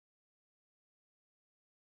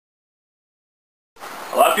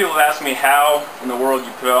A lot of people have asked me how in the world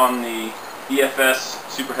you put on the EFS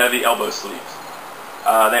super heavy elbow sleeves.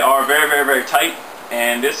 They are very, very, very tight,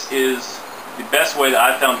 and this is the best way that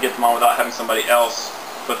I've found to get them on without having somebody else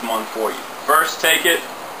put them on for you. First, take it,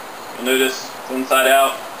 you'll notice it's inside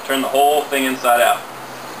out, turn the whole thing inside out.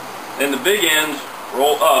 Then the big end,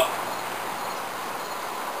 roll up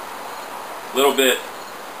a little bit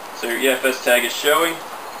so your EFS tag is showing.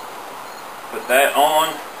 Put that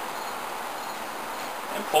on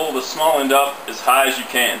and pull the small end up as high as you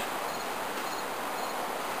can.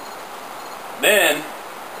 Then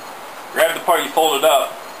grab the part you folded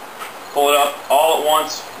up, pull it up all at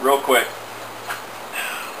once real quick.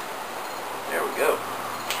 There we go.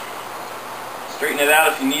 Straighten it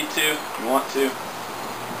out if you need to, if you want to.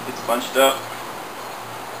 It's bunched up,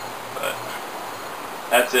 but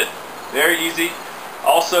that's it. Very easy.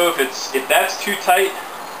 Also, if that's too tight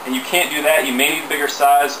and you can't do that, you may need a bigger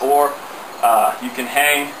size, or you can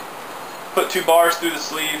put 2 bars through the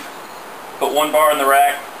sleeve, put 1 bar in the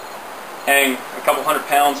rack, hang a couple 100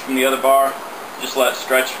 pounds from the other bar, just let it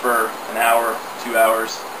stretch for an hour, 2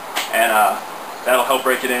 hours, and that'll help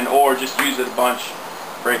break it in, or just use it a bunch,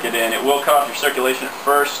 break it in. It will cut off your circulation at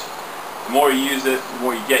first. The more you use it, the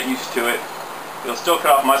more you get used to it. It'll still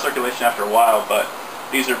cut off my circulation after a while, but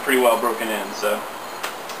these are pretty well broken in. So,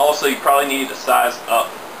 also you probably need a size up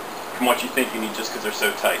from what you think you need just because they're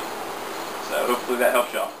so tight. So hopefully that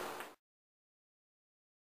helps y'all.